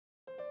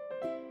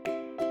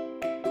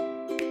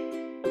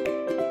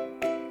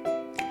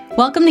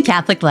Welcome to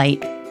Catholic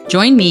Light.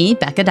 Join me,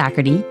 Becca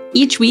Doherty,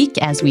 each week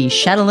as we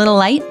shed a little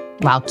light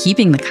while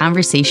keeping the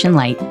conversation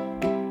light.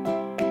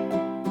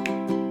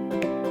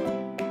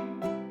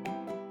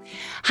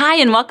 Hi,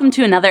 and welcome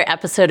to another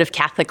episode of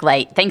Catholic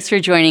Light. Thanks for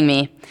joining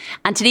me.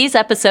 On today's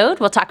episode,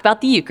 we'll talk about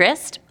the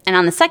Eucharist, and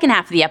on the second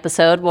half of the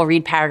episode, we'll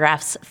read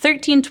paragraphs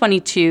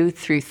 1322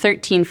 through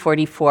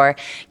 1344,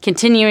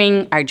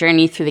 continuing our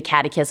journey through the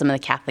Catechism of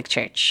the Catholic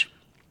Church.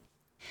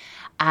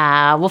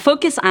 We'll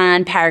focus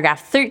on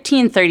paragraph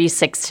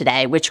 1336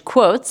 today, which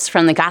quotes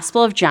from the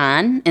Gospel of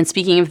John, and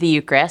speaking of the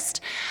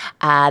Eucharist,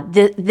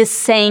 this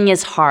saying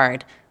is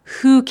hard.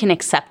 Who can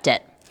accept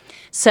it?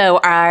 So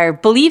our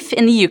belief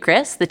in the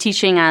Eucharist, the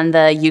teaching on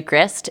the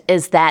Eucharist,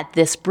 is that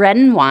this bread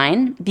and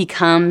wine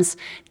becomes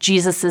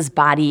Jesus'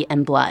 body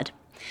and blood,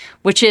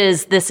 which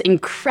is this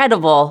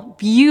incredible,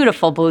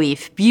 beautiful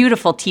belief,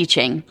 beautiful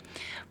teaching.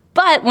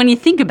 But when you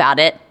think about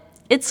it,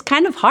 it's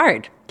kind of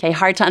hard. Okay,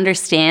 hard to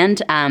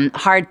understand,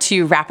 hard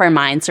to wrap our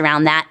minds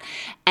around that.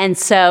 And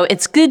so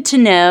it's good to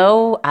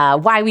know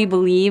why we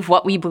believe,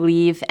 what we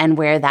believe, and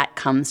where that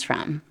comes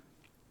from.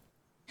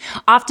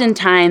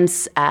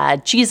 Oftentimes,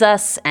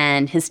 Jesus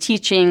and his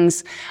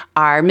teachings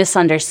are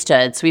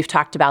misunderstood. So we've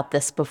talked about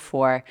this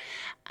before.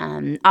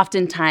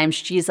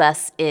 Oftentimes,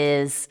 Jesus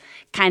is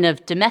kind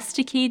of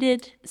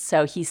domesticated,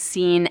 so he's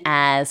seen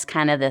as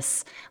kind of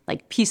this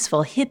like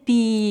peaceful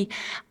hippie,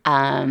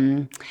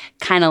 kind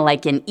of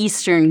like an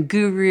Eastern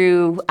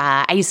guru.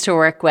 I used to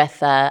work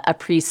with a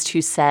priest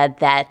who said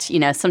that,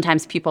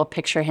 sometimes people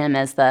picture him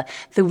as the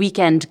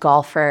weekend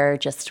golfer,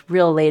 just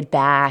real laid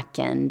back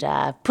and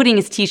putting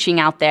his teaching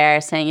out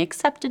there, saying,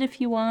 accept it if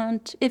you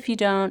want, if you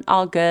don't,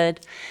 all good.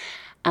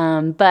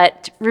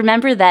 But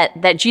remember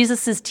that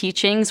Jesus'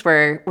 teachings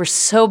were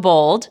so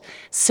bold,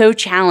 so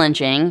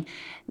challenging,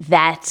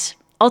 that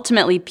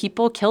ultimately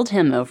people killed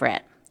him over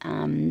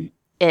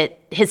it.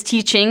 His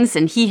teachings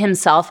and he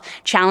himself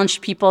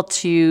challenged people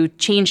to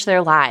change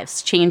their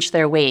lives, change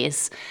their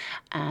ways.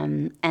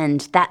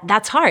 And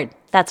that's hard.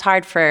 That's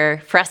hard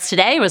for us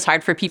today. It was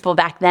hard for people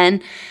back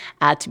then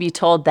to be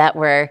told that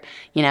we're,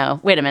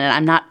 wait a minute,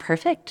 I'm not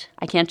perfect.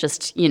 I can't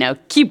just,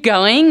 keep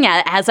going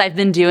as I've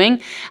been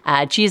doing.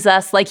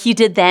 Jesus, like he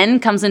did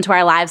then, comes into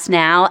our lives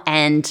now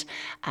and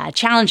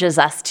challenges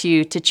us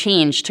to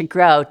change, to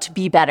grow, to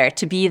be better,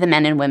 to be the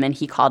men and women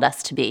he called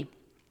us to be.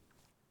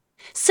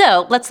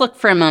 So let's look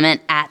for a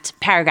moment at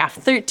paragraph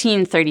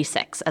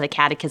 1336 of the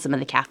Catechism of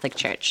the Catholic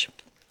Church.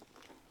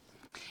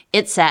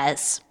 It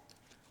says,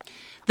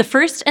 "The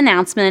first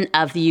announcement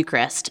of the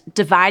Eucharist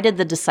divided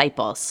the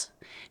disciples,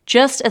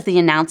 just as the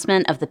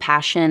announcement of the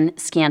Passion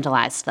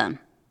scandalized them.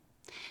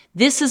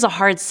 This is a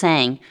hard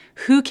saying.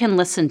 Who can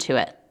listen to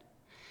it?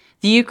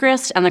 The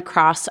Eucharist and the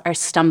cross are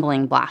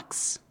stumbling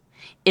blocks.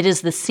 It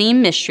is the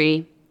same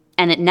mystery,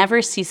 and it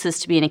never ceases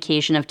to be an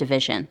occasion of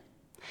division.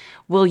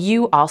 Will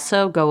you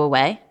also go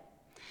away?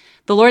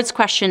 The Lord's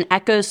question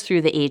echoes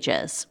through the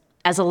ages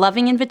as a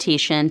loving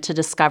invitation to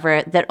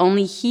discover that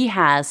only he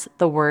has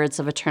the words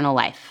of eternal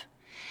life,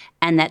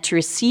 and that to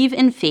receive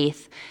in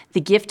faith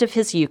the gift of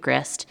his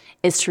Eucharist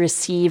is to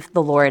receive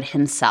the Lord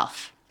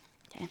himself."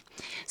 Okay.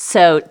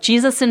 So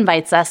Jesus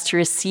invites us to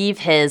receive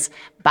his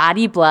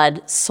body,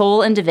 blood,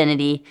 soul, and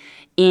divinity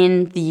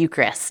in the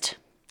Eucharist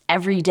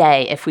every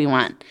day if we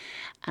want.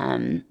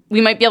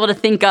 We might be able to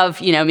think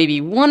of,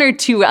 maybe one or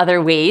two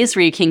other ways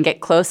where you can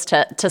get close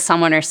to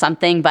someone or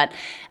something, but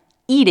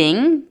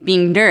eating,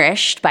 being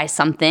nourished by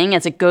something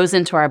as it goes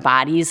into our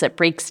bodies, it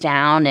breaks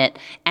down, it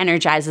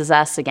energizes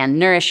us, again,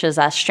 nourishes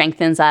us,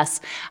 strengthens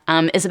us,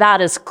 is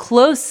about as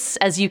close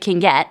as you can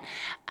get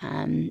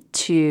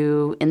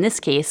to, in this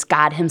case,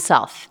 God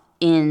himself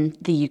in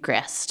the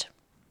Eucharist.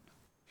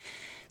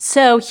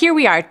 So here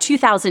we are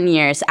 2,000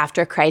 years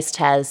after Christ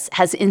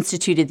has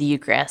instituted the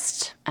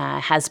Eucharist,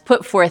 has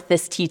put forth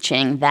this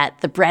teaching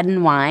that the bread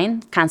and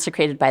wine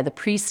consecrated by the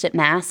priest at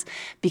Mass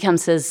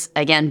becomes his,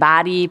 again,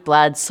 body,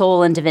 blood,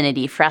 soul, and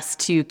divinity for us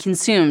to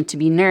consume, to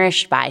be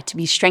nourished by, to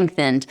be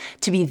strengthened,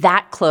 to be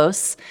that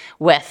close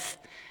with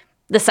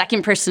the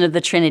second person of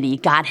the Trinity,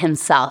 God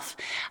himself.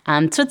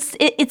 So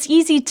it's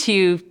easy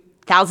to,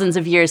 thousands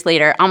of years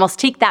later, almost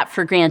take that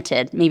for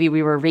granted. Maybe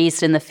we were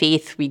raised in the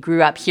faith, we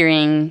grew up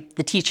hearing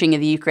the teaching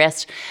of the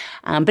Eucharist.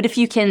 But if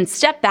you can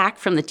step back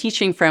from the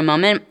teaching for a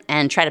moment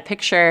and try to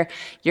picture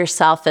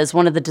yourself as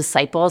one of the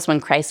disciples when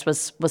Christ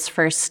was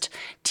first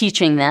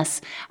teaching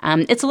this,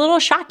 it's a little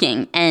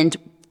shocking. And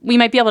we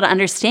might be able to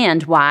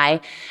understand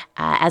why,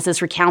 as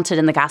is recounted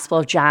in the Gospel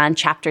of John,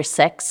 chapter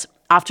 6,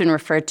 often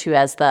referred to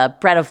as the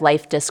bread of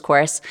life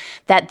discourse,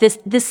 that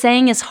this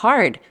saying is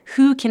hard.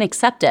 Who can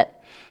accept it?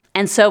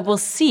 And so we'll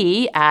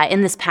see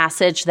in this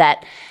passage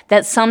that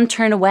some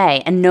turn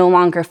away and no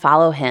longer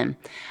follow him.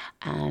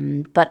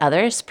 But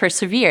others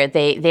persevere.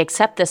 They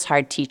accept this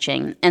hard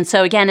teaching. And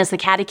so again, as the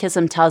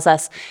Catechism tells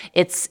us,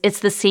 it's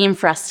the same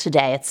for us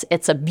today.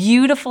 It's a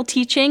beautiful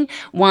teaching,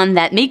 one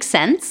that makes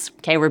sense.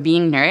 Okay, we're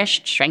being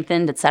nourished,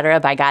 strengthened, etc.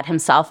 by God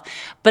himself.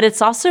 But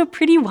it's also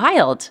pretty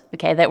wild,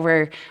 okay, that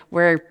we're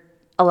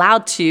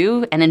allowed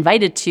to and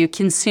invited to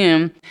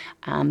consume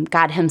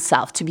God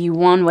himself, to be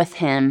one with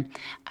him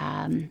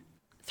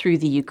through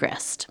the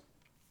Eucharist.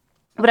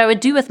 What I would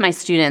do with my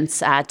students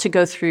to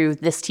go through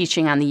this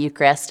teaching on the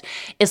Eucharist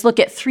is look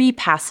at 3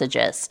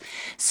 passages.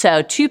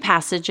 So 2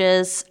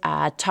 passages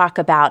talk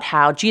about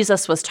how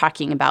Jesus was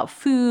talking about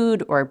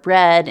food or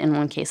bread, in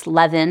one case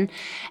leaven,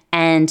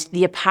 and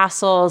the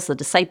apostles, the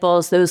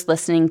disciples, those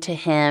listening to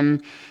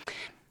him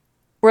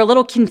were a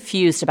little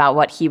confused about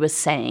what he was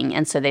saying.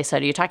 And so they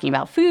said, are you talking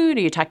about food?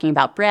 Are you talking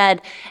about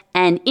bread?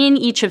 And in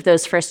each of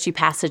those first 2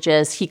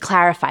 passages, he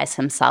clarifies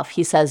himself.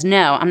 He says,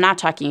 no, I'm not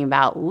talking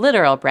about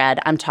literal bread.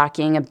 I'm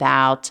talking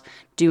about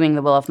doing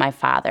the will of my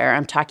Father.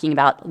 I'm talking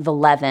about the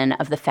leaven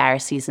of the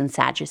Pharisees and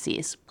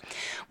Sadducees.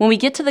 When we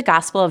get to the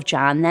Gospel of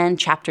John, then,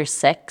 chapter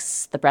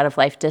 6, the Bread of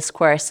Life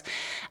discourse,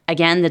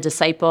 again, the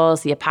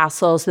disciples, the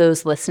apostles,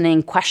 those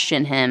listening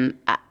question him,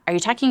 are you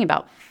talking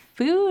about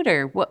food,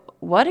 or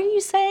what are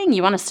you saying?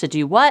 You want us to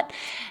do what?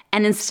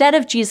 And instead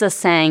of Jesus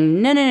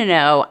saying,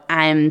 no,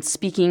 I'm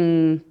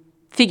speaking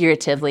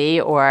figuratively,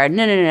 or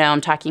no,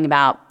 I'm talking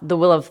about the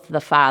will of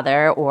the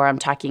Father, or I'm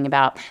talking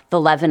about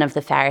the leaven of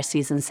the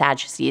Pharisees and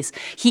Sadducees,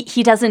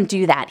 he doesn't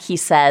do that. He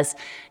says,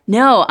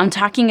 no, I'm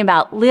talking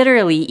about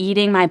literally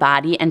eating my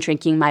body and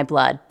drinking my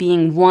blood,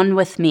 being one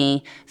with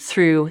me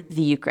through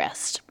the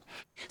Eucharist.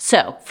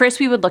 So first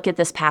we would look at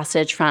this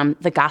passage from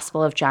the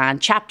Gospel of John,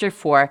 chapter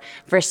 4,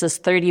 verses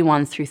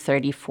 31 through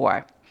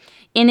 34.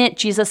 In it,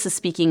 Jesus is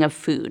speaking of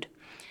food.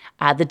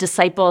 The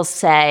disciples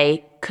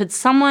say, could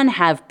someone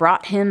have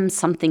brought him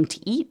something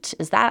to eat?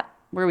 Is that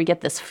where we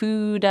get this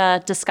food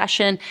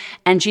discussion?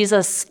 And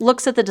Jesus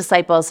looks at the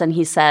disciples and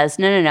he says,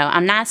 no,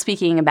 I'm not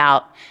speaking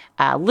about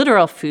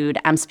literal food.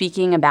 I'm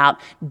speaking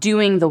about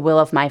doing the will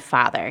of my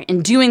Father.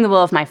 In doing the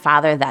will of my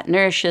Father, that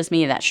nourishes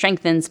me, that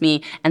strengthens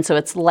me, and so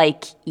it's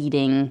like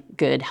eating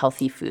good,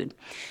 healthy food.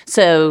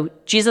 So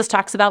Jesus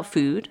talks about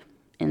food,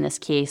 in this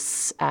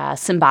case,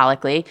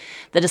 symbolically.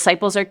 The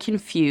disciples are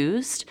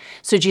confused,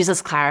 so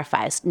Jesus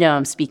clarifies, no,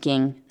 I'm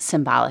speaking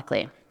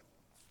symbolically.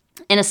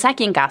 In a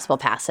second gospel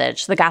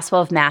passage, the Gospel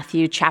of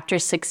Matthew, chapter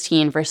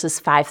 16, verses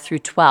 5 through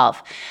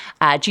 12,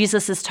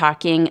 Jesus is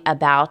talking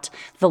about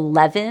the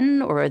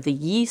leaven, or the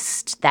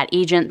yeast, that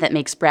agent that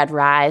makes bread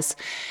rise,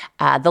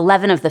 the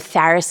leaven of the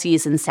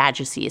Pharisees and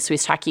Sadducees. So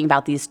he's talking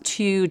about these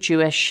 2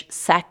 Jewish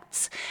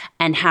sects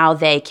and how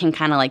they can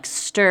kind of like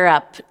stir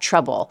up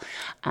trouble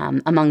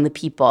among the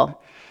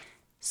people.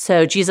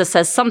 So Jesus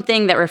says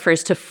something that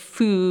refers to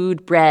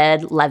food,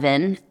 bread,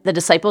 leaven. The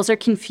disciples are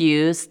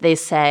confused. They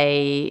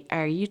say,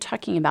 are you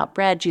talking about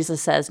bread?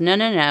 Jesus says, no,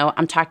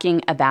 I'm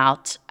talking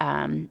about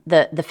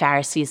the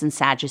Pharisees and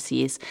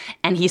Sadducees.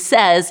 And he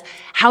says,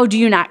 how do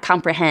you not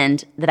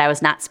comprehend that I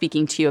was not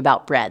speaking to you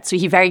about bread? So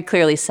he very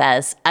clearly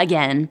says,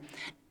 again,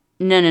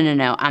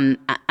 no,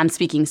 I'm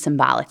speaking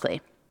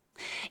symbolically.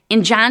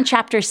 In John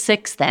chapter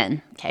 6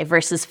 then,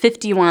 verses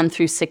 51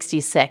 through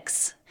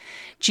 66,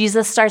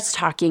 Jesus starts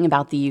talking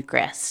about the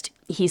Eucharist.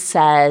 He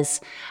says,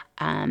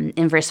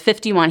 in verse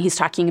 51, he's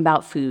talking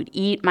about food.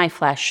 Eat my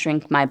flesh,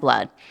 drink my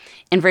blood.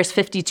 In verse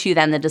 52,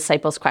 then the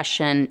disciples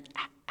question,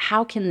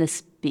 how can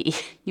this be?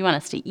 You want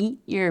us to eat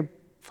your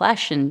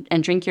flesh and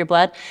drink your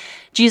blood?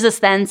 Jesus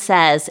then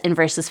says in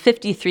verses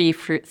 53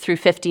 through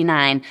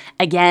 59,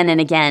 again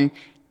and again,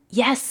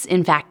 yes,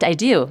 in fact, I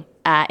do.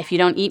 If you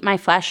don't eat my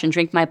flesh and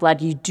drink my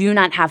blood, you do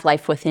not have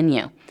life within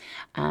you.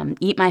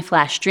 Eat my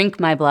flesh,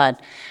 drink my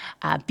blood.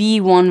 Be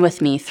one with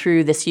me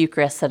through this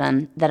Eucharist that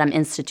I'm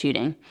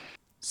instituting.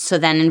 So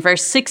then in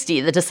verse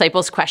 60, the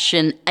disciples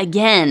question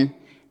again,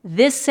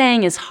 this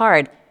saying is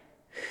hard.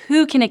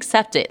 Who can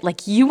accept it?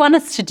 Like, you want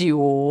us to do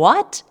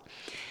what?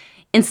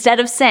 Instead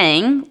of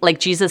saying, like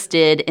Jesus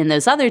did in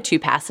those other 2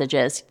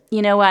 passages,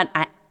 you know what?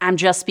 I'm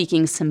just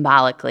speaking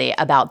symbolically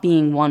about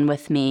being one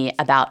with me,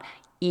 about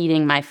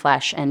eating my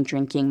flesh and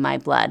drinking my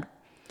blood.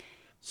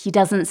 He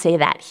doesn't say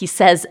that. He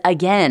says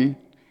again,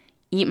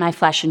 eat my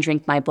flesh and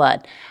drink my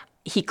blood.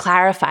 He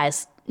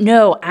clarifies,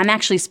 no, I'm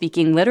actually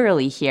speaking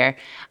literally here,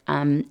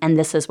 and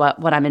this is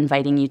what I'm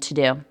inviting you to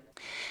do.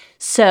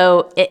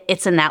 So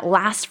it's in that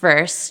last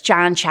verse,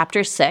 John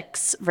chapter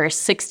 6, verse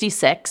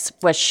 66,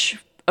 which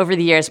over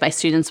the years my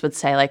students would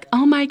say like,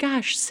 oh my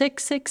gosh,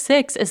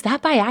 666, is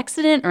that by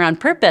accident or on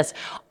purpose?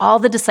 A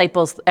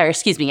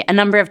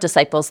number of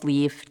disciples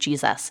leave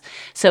Jesus.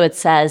 So it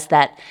says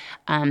that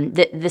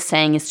this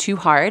saying is too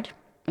hard.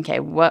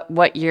 Okay,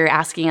 what you're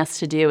asking us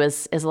to do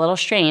is a little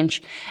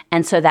strange.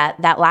 And so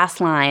that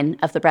last line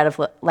of the Bread of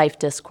Life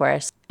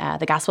discourse,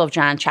 the Gospel of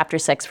John, chapter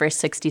 6, verse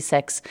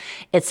 66,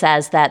 it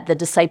says that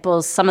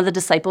some of the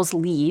disciples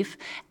leave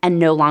and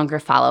no longer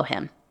follow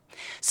him.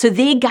 So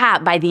they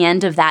got, by the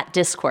end of that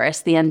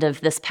discourse, the end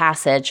of this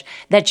passage,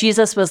 that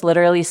Jesus was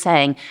literally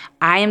saying,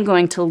 I am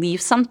going to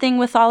leave something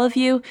with all of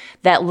you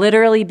that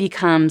literally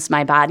becomes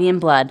my body and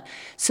blood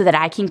so that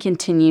I can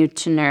continue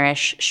to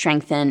nourish,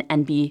 strengthen,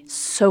 and be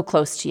so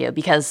close to you.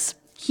 Because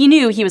he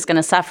knew he was going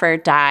to suffer,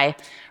 die,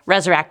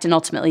 resurrect, and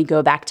ultimately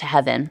go back to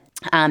heaven.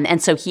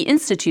 And so he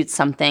institutes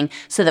something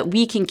so that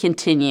we can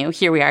continue,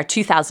 here we are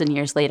 2,000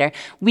 years later,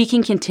 we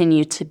can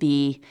continue to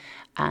be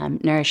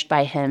nourished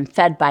by him,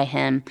 fed by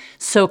him,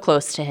 so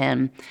close to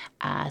him,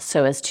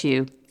 so as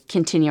to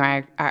continue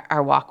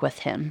our walk with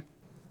him.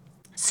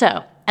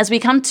 So, as we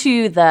come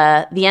to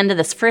the end of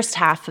this first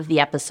half of the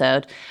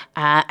episode,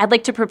 I'd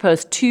like to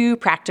propose two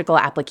practical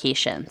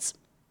applications.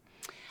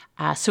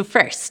 So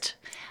first,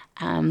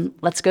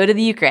 let's go to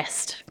the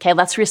Eucharist. Okay,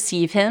 let's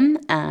receive him,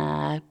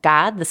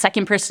 God, the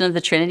second person of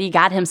the Trinity,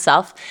 God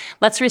himself.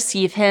 Let's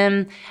receive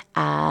him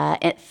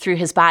through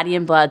his body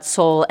and blood,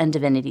 soul and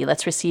divinity.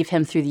 Let's receive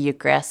him through the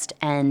Eucharist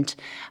and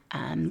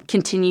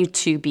continue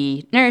to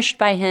be nourished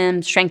by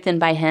him, strengthened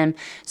by him,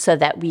 so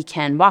that we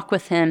can walk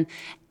with him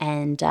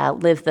and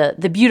live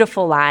the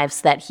beautiful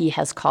lives that he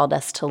has called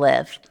us to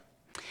live.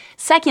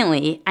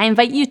 Secondly, I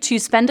invite you to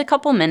spend a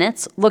couple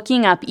minutes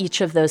looking up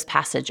each of those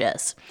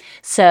passages.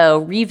 So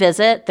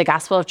revisit the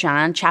Gospel of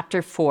John,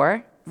 chapter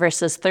 4,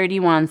 verses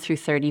 31 through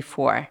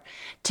 34.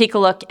 Take a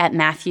look at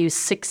Matthew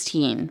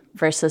 16,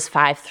 verses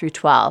 5 through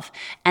 12.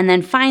 And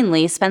then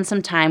finally, spend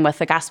some time with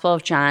the Gospel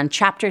of John,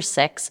 chapter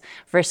 6,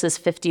 verses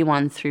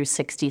 51 through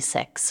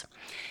 66.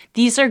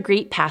 These are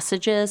great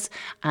passages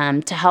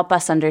to help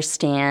us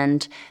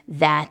understand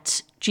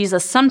that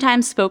Jesus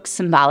sometimes spoke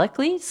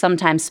symbolically,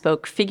 sometimes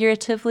spoke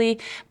figuratively,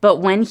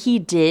 but when he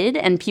did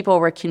and people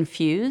were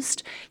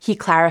confused, he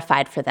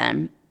clarified for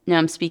them. No,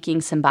 I'm speaking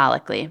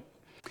symbolically.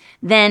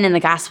 Then in the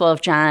Gospel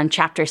of John,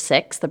 chapter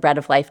 6, the Bread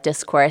of Life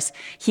discourse,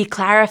 he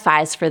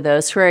clarifies for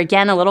those who are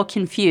again a little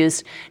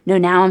confused, no,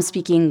 now I'm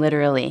speaking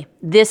literally.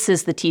 This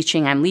is the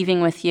teaching I'm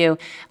leaving with you.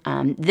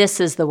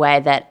 This is the way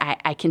that I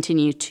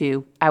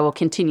will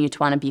continue to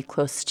want to be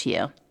close to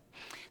you.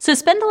 So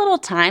spend a little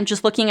time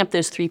just looking up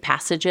those three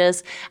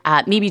passages.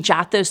 Maybe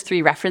jot those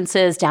three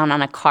references down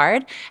on a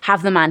card,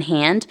 have them on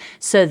hand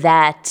so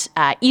that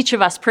each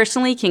of us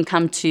personally can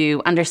come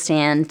to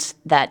understand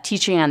that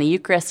teaching on the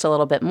Eucharist a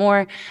little bit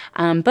more.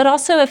 But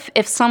also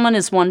if someone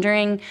is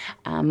wondering,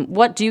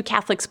 what do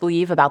Catholics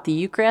believe about the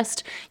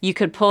Eucharist, you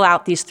could pull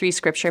out these three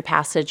scripture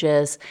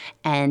passages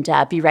and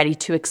be ready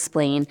to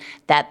explain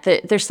that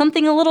there's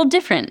something a little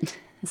different,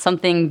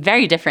 something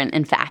very different,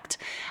 in fact,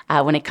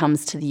 when it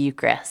comes to the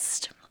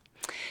Eucharist.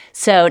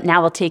 So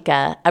now we'll take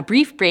a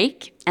brief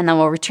break, and then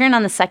we'll return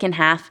on the second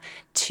half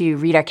to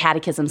read our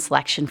catechism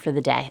selection for the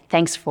day.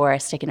 Thanks for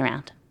sticking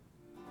around.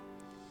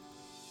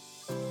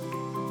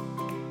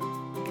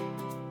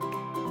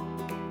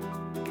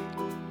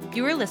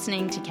 You are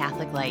listening to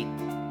Catholic Light.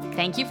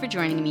 Thank you for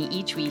joining me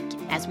each week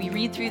as we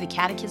read through the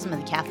Catechism of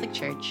the Catholic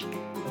Church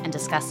and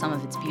discuss some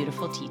of its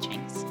beautiful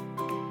teachings.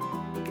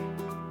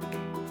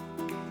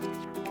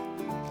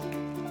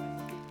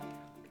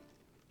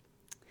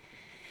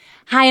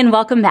 Hi, and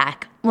welcome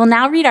back. We'll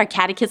now read our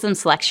catechism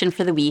selection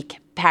for the week,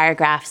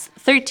 paragraphs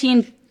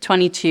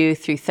 1322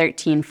 through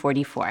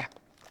 1344.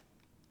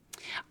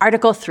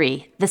 Article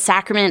 3, the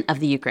Sacrament of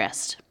the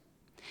Eucharist.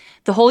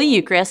 The Holy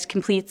Eucharist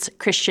completes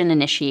Christian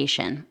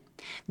initiation.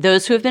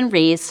 Those who have been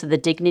raised to the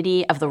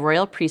dignity of the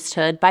royal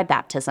priesthood by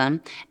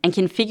baptism and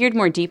configured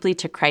more deeply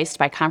to Christ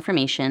by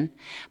confirmation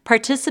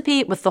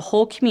participate with the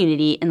whole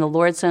community in the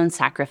Lord's own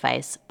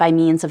sacrifice by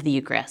means of the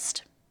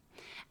Eucharist.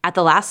 At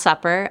the Last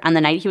Supper, on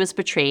the night he was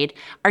betrayed,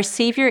 our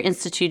Savior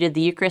instituted the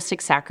Eucharistic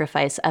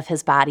sacrifice of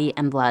his body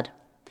and blood.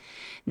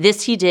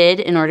 This he did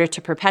in order to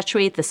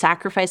perpetuate the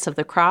sacrifice of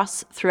the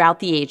cross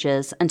throughout the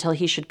ages until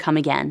he should come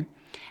again,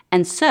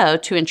 and so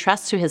to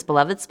entrust to his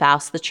beloved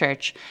spouse, the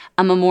Church,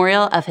 a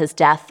memorial of his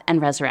death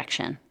and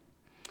resurrection.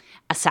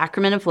 A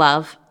sacrament of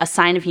love, a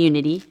sign of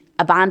unity,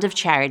 a bond of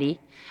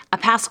charity, a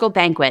paschal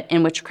banquet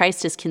in which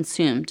Christ is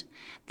consumed,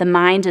 the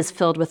mind is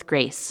filled with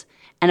grace,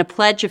 and a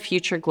pledge of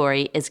future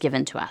glory is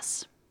given to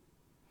us.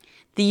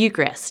 The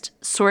Eucharist,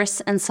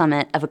 source and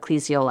summit of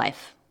ecclesial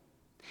life.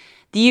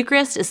 The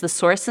Eucharist is the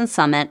source and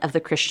summit of the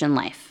Christian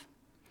life.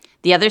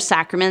 The other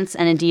sacraments,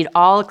 and indeed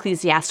all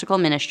ecclesiastical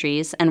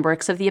ministries and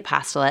works of the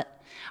apostolate,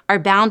 are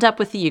bound up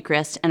with the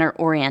Eucharist and are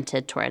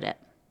oriented toward it.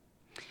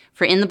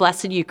 For in the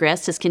Blessed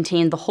Eucharist is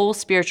contained the whole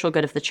spiritual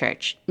good of the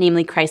Church,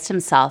 namely Christ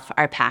himself,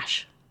 our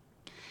Pasch.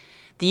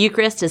 The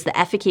Eucharist is the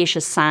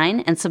efficacious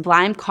sign and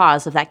sublime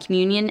cause of that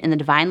communion in the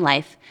divine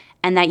life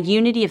and that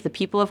unity of the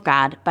people of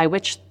God by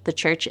which the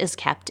Church is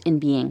kept in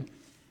being.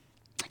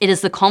 It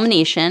is the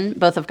culmination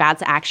both of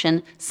God's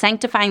action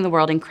sanctifying the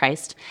world in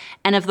Christ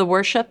and of the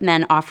worship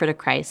men offer to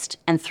Christ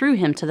and through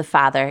him to the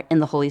Father in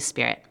the Holy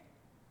Spirit.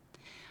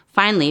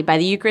 Finally, by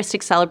the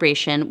Eucharistic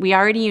celebration, we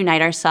already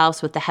unite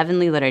ourselves with the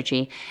heavenly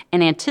liturgy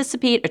and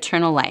anticipate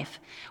eternal life,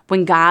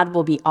 when God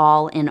will be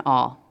all in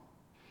all.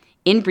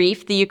 In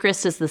brief, the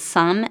Eucharist is the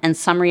sum and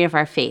summary of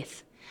our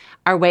faith.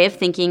 Our way of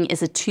thinking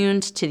is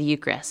attuned to the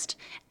Eucharist,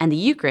 and the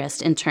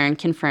Eucharist, in turn,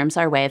 confirms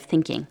our way of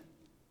thinking.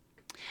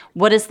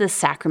 What is this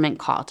sacrament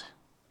called?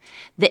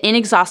 The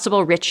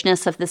inexhaustible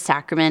richness of this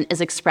sacrament is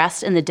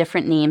expressed in the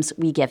different names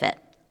we give it.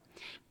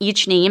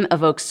 Each name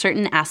evokes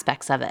certain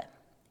aspects of it.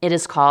 It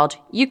is called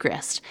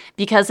Eucharist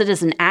because it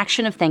is an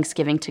action of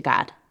thanksgiving to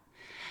God.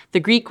 The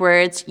Greek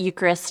words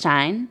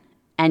Eucharistine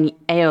and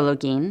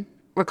eulogene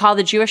recall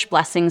the Jewish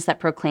blessings that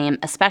proclaim,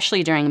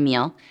 especially during a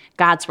meal,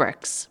 God's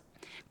works.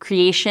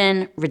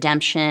 creation,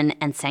 redemption,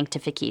 and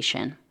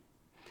sanctification.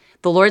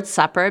 The Lord's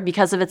Supper,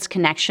 because of its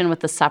connection with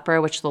the supper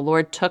which the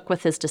Lord took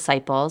with his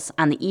disciples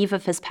on the eve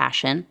of his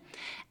passion,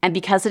 and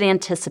because it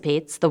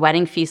anticipates the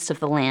wedding feast of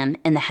the Lamb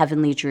in the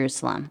heavenly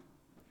Jerusalem.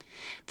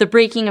 The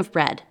breaking of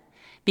bread,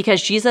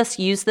 because Jesus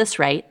used this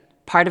rite,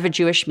 part of a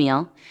Jewish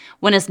meal,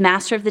 when as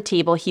master of the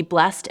table he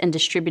blessed and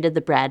distributed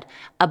the bread,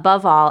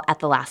 above all at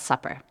the Last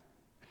Supper.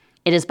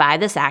 It is by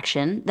this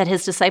action that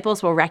his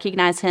disciples will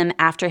recognize him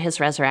after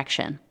his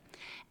resurrection.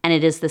 And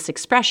it is this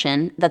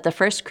expression that the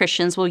first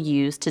Christians will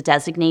use to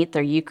designate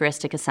their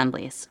Eucharistic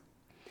assemblies.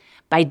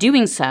 By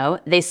doing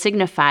so, they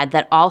signified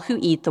that all who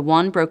eat the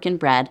one broken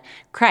bread,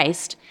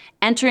 Christ,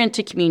 enter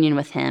into communion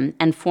with him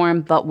and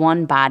form but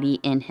one body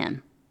in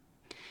him.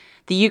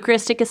 The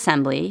Eucharistic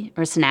assembly,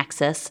 or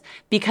synaxis,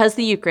 because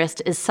the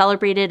Eucharist is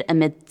celebrated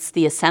amidst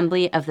the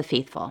assembly of the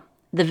faithful,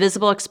 the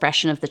visible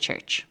expression of the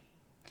Church.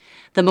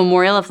 The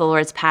memorial of the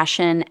Lord's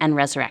passion and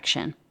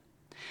resurrection.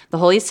 The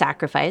Holy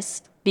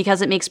Sacrifice,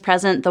 because it makes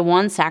present the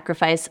one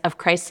sacrifice of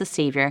Christ the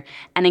Savior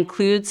and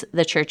includes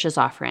the Church's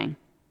offering.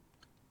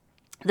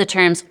 The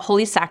terms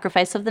Holy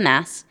Sacrifice of the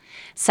Mass,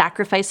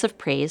 Sacrifice of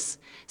Praise,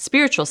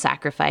 Spiritual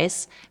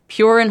Sacrifice,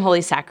 Pure and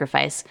Holy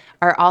Sacrifice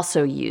are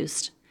also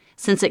used,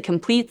 since it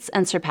completes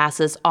and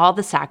surpasses all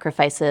the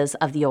sacrifices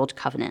of the Old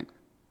Covenant.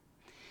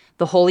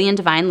 The Holy and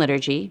Divine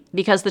Liturgy,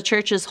 because the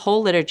Church's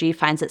whole liturgy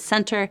finds its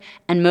center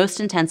and most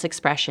intense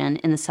expression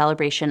in the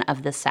celebration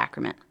of this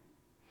sacrament.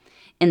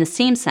 In the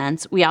same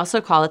sense, we also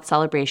call its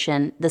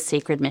celebration the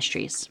Sacred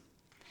Mysteries.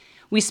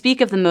 We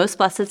speak of the Most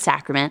Blessed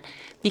Sacrament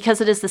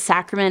because it is the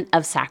sacrament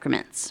of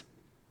sacraments.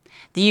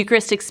 The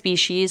Eucharistic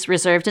species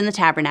reserved in the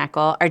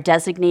tabernacle are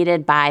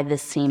designated by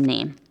this same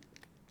name.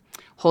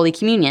 Holy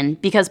Communion,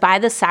 because by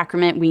this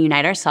sacrament we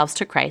unite ourselves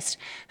to Christ,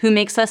 who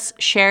makes us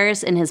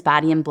sharers in his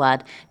body and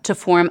blood to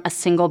form a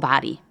single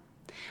body.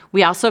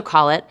 We also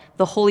call it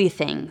the Holy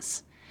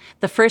Things,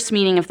 the first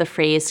meaning of the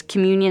phrase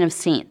communion of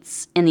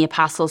saints in the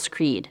Apostles'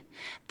 Creed,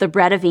 the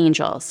bread of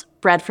angels,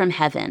 bread from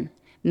heaven,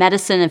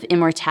 medicine of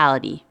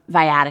immortality,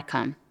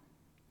 viaticum.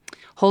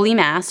 Holy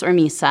Mass, or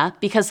Missa,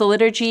 because the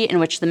liturgy in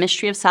which the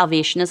mystery of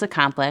salvation is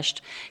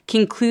accomplished,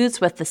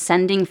 concludes with the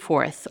sending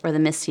forth, or the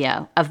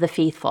missio, of the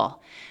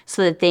faithful,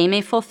 so that they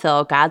may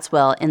fulfill God's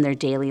will in their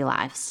daily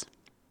lives.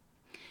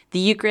 The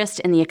Eucharist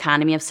in the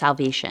economy of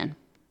salvation.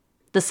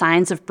 The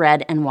signs of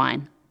bread and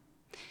wine.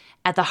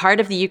 At the heart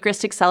of the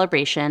Eucharistic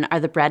celebration are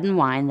the bread and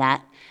wine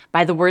that,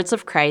 by the words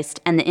of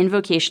Christ and the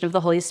invocation of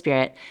the Holy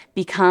Spirit,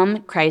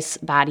 become Christ's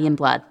body and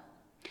blood.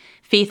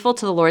 Faithful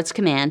to the Lord's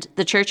command,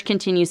 the Church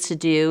continues to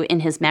do in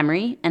his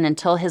memory and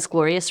until his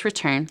glorious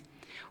return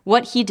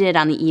what he did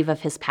on the eve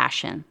of his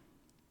passion.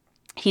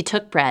 He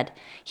took bread,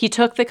 he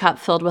took the cup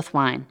filled with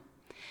wine.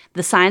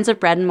 The signs of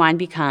bread and wine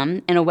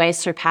become, in a way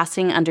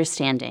surpassing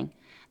understanding,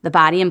 the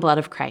body and blood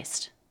of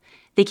Christ.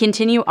 They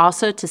continue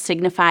also to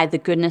signify the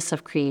goodness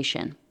of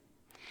creation.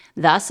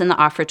 Thus, in the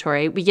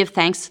offertory, we give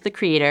thanks to the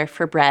Creator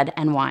for bread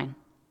and wine,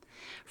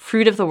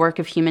 fruit of the work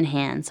of human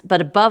hands, but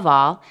above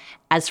all,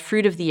 as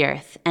fruit of the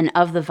earth and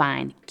of the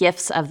vine,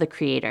 gifts of the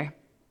Creator.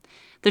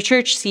 The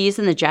Church sees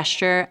in the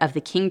gesture of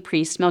the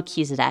king-priest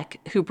Melchizedek,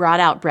 who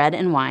brought out bread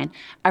and wine,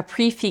 a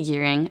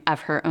prefiguring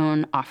of her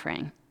own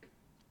offering.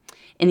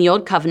 In the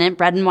Old Covenant,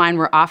 bread and wine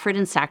were offered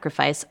in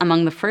sacrifice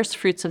among the first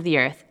fruits of the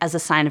earth as a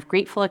sign of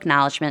grateful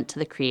acknowledgement to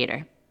the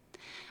Creator.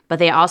 But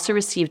they also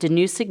received a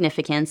new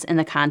significance in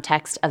the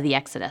context of the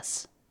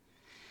Exodus.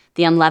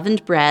 The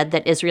unleavened bread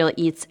that Israel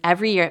eats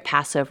every year at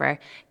Passover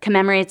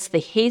commemorates the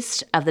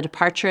haste of the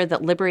departure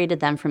that liberated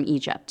them from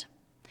Egypt.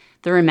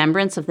 The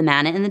remembrance of the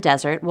manna in the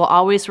desert will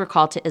always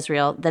recall to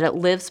Israel that it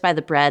lives by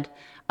the bread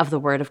of the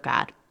Word of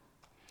God.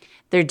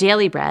 Their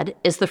daily bread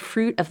is the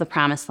fruit of the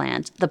Promised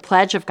Land, the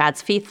pledge of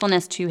God's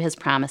faithfulness to his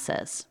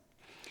promises.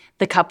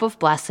 The cup of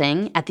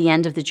blessing at the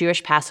end of the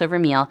Jewish Passover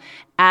meal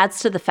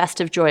adds to the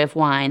festive joy of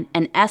wine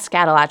an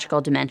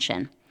eschatological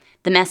dimension,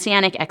 the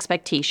messianic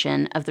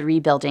expectation of the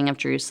rebuilding of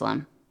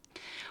Jerusalem.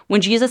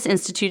 When Jesus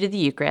instituted the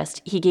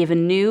Eucharist, he gave a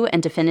new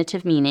and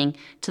definitive meaning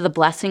to the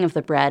blessing of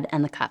the bread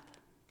and the cup.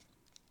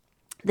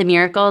 The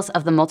miracles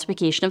of the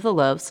multiplication of the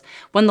loaves,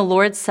 when the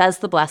Lord says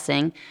the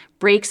blessing,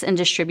 breaks and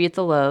distributes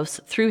the loaves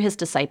through his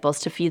disciples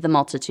to feed the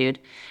multitude,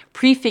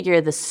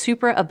 prefigure the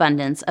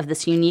superabundance of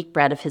this unique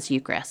bread of his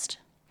Eucharist.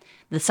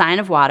 The sign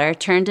of water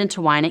turned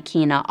into wine at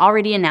Cana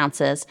already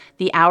announces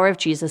the hour of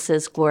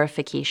Jesus'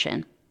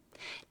 glorification.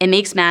 It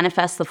makes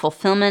manifest the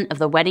fulfillment of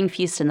the wedding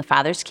feast in the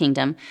Father's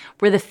kingdom,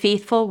 where the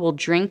faithful will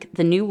drink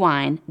the new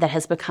wine that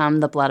has become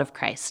the blood of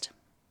Christ.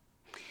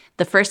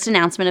 The first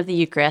announcement of the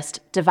Eucharist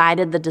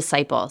divided the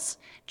disciples,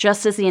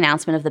 just as the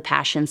announcement of the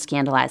Passion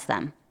scandalized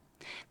them.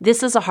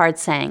 This is a hard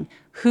saying.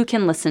 Who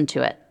can listen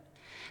to it?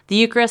 The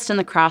Eucharist and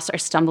the cross are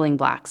stumbling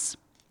blocks.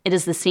 It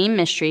is the same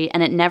mystery,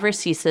 and it never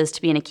ceases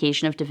to be an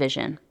occasion of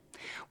division.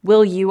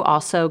 Will you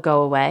also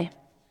go away?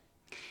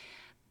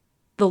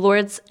 The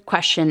Lord's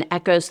question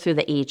echoes through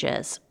the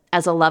ages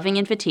as a loving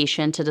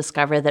invitation to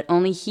discover that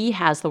only he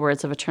has the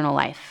words of eternal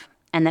life,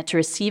 and that to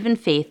receive in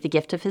faith the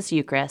gift of his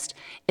Eucharist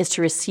is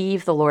to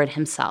receive the Lord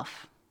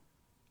himself.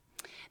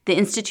 the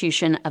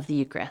institution of the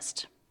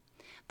Eucharist.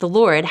 The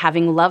Lord,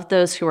 having loved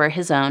those who were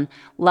his own,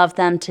 loved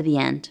them to the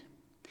end.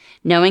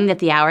 Knowing that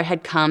the hour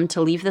had come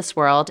to leave this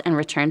world and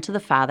return to the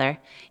Father,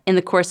 in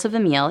the course of a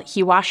meal,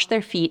 he washed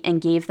their feet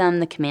and gave them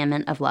the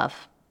commandment of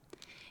love.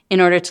 In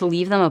order to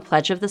leave them a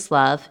pledge of this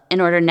love, in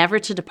order never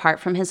to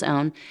depart from his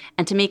own,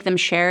 and to make them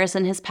sharers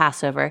in his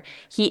Passover,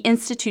 he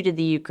instituted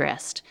the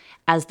Eucharist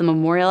as the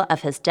memorial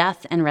of his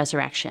death and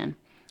resurrection,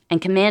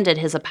 and commanded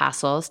his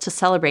apostles to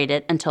celebrate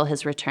it until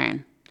his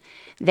return.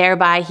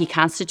 Thereby he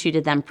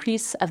constituted them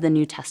priests of the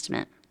New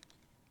Testament.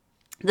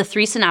 The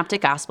three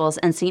synoptic Gospels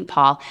and St.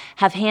 Paul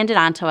have handed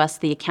on to us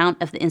the account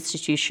of the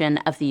institution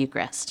of the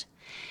Eucharist.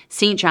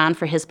 St. John,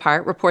 for his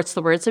part, reports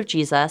the words of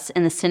Jesus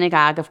in the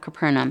synagogue of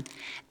Capernaum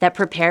that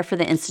prepare for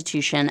the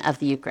institution of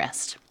the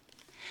Eucharist.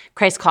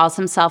 Christ calls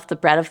himself the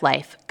bread of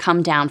life,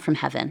 come down from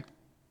heaven.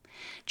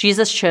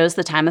 Jesus chose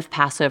the time of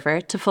Passover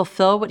to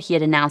fulfill what he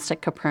had announced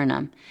at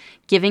Capernaum,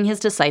 giving his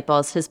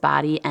disciples his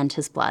body and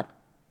his blood.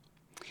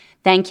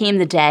 Then came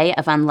the day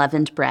of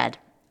unleavened bread,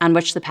 on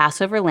which the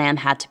Passover lamb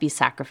had to be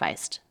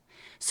sacrificed.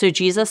 So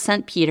Jesus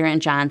sent Peter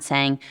and John,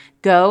 saying,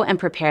 "Go and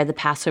prepare the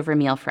Passover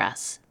meal for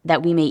us,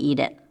 that we may eat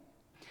it."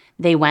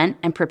 They went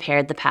and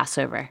prepared the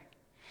Passover.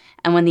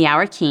 And when the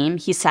hour came,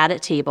 he sat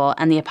at table,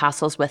 and the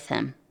apostles with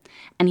him.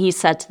 And he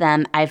said to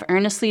them, "I have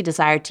earnestly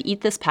desired to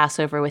eat this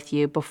Passover with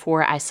you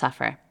before I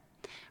suffer.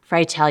 For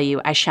I tell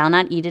you, I shall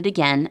not eat it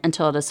again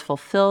until it is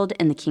fulfilled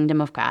in the kingdom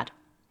of God."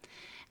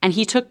 And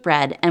he took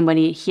bread, and when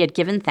he had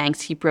given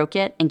thanks, he broke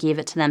it and gave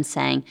it to them,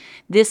 saying,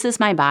 "This is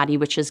my body,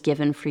 which is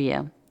given for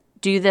you.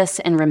 Do this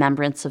in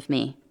remembrance of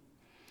me."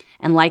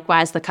 And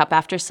likewise the cup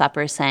after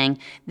supper, saying,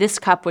 "This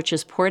cup which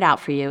is poured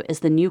out for you is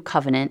the new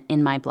covenant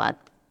in my blood."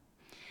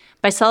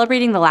 By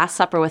celebrating the Last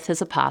Supper with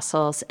his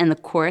apostles in the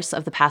course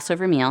of the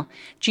Passover meal,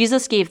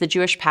 Jesus gave the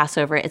Jewish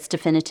Passover its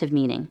definitive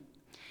meaning.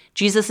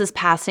 Jesus'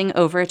 passing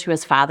over to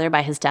his Father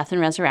by his death and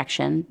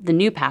resurrection, the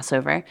new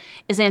Passover,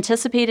 is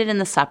anticipated in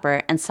the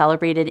supper and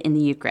celebrated in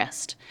the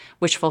Eucharist,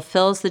 which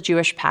fulfills the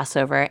Jewish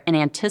Passover and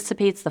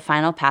anticipates the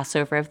final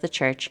Passover of the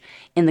Church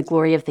in the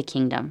glory of the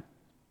kingdom.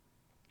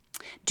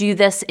 Do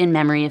this in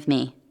memory of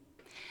me.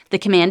 The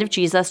command of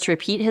Jesus to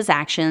repeat his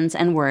actions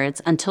and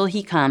words until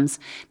he comes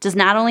does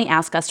not only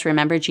ask us to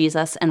remember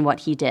Jesus and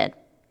what he did.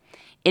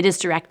 It is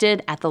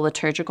directed at the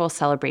liturgical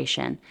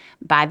celebration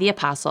by the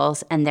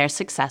apostles and their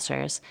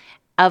successors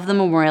of the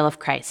memorial of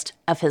Christ,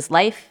 of his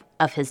life,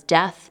 of his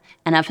death,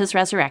 and of his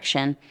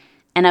resurrection,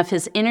 and of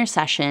his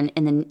intercession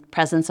in the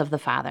presence of the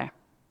Father.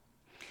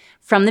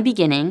 From the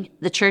beginning,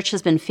 the Church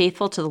has been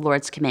faithful to the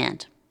Lord's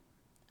command.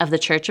 Of the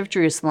Church of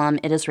Jerusalem,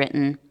 it is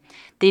written,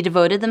 "They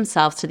devoted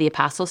themselves to the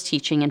apostles'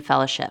 teaching and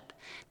fellowship,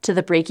 to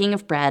the breaking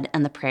of bread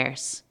and the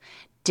prayers.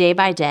 Day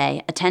by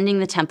day, attending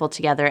the temple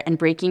together and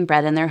breaking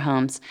bread in their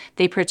homes,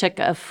 they partook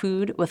of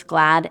food with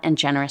glad and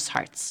generous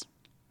hearts."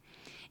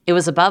 It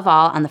was above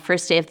all on the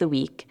first day of the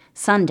week,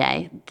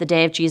 Sunday, the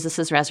day of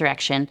Jesus'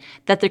 resurrection,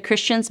 that the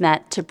Christians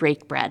met to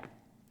break bread.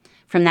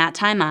 From that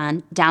time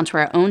on, down to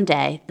our own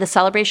day, the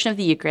celebration of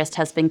the Eucharist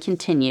has been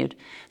continued,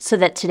 so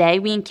that today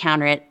we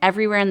encounter it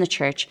everywhere in the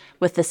Church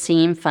with the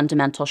same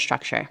fundamental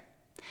structure.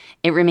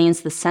 It remains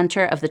the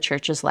center of the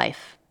Church's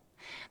life.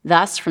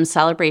 Thus, from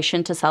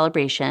celebration to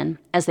celebration,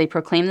 as they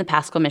proclaim the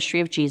Paschal mystery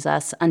of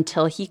Jesus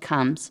until he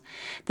comes,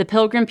 the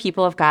pilgrim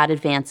people of God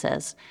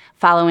advances,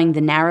 following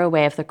the narrow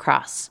way of the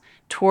cross,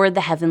 toward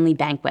the heavenly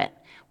banquet,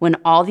 when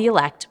all the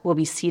elect will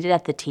be seated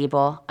at the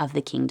table of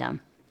the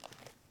kingdom.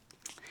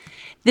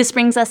 This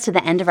brings us to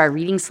the end of our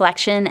reading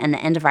selection and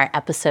the end of our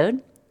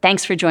episode.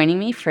 Thanks for joining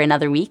me for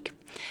another week.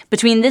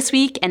 Between this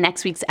week and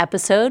next week's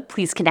episode,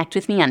 please connect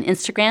with me on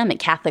Instagram at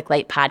Catholic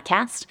Light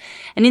Podcast.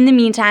 And in the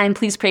meantime,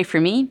 please pray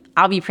for me.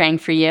 I'll be praying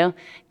for you.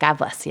 God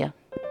bless you.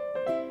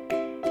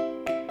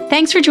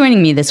 Thanks for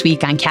joining me this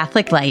week on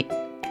Catholic Light.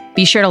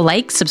 Be sure to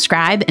like,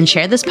 subscribe, and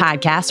share this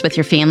podcast with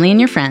your family and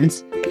your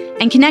friends,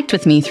 and connect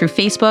with me through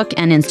Facebook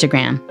and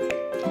Instagram.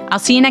 I'll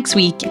see you next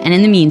week, and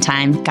in the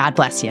meantime, God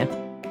bless you.